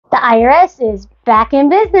IRS is back in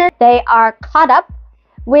business. They are caught up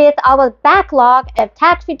with all the backlog of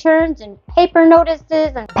tax returns and paper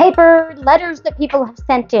notices and paper letters that people have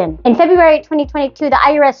sent in. In February 2022, the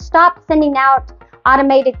IRS stopped sending out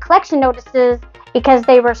automated collection notices because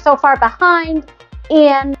they were so far behind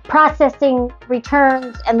in processing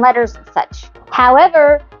returns and letters and such.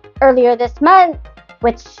 However, earlier this month,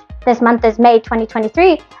 which this month is May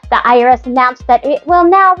 2023, the IRS announced that it will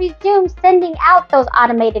now resume sending out those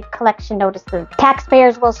automated collection notices.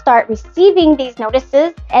 Taxpayers will start receiving these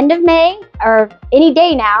notices end of May, or any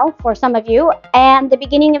day now for some of you, and the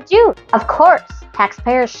beginning of June. Of course,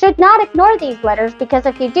 taxpayers should not ignore these letters, because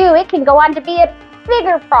if you do, it can go on to be a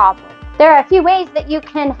bigger problem. There are a few ways that you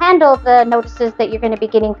can handle the notices that you're going to be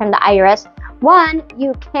getting from the IRS. One,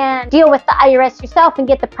 you can deal with the IRS yourself and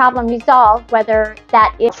get the problem resolved, whether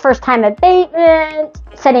that is first-time abatement,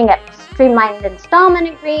 setting up streamlined installment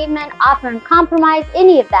agreement, offer and compromise,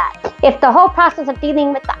 any of that. If the whole process of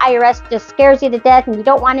dealing with the IRS just scares you to death and you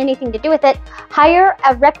don't want anything to do with it, hire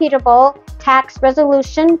a reputable tax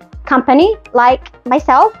resolution company like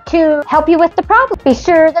myself to help you with the problem. Be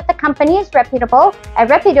sure that the company is reputable. A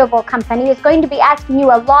reputable company is going to be asking you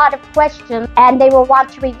a lot of questions, and they will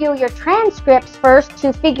want to review your transcripts first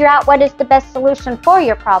to figure out what is the best solution for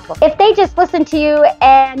your problem. If they just listen to you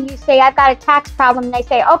and you say, I've got a tax problem, and they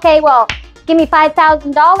say, okay, well, give me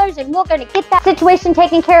 $5,000 and we're going to get that situation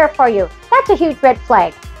taken care of for you, that's a huge red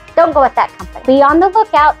flag. Don't go with that company. Be on the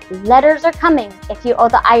lookout. Letters are coming if you owe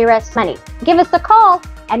the IRS money. Give us a call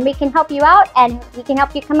and we can help you out, and we can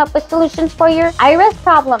help you come up with solutions for your IRS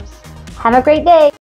problems. Have a great day.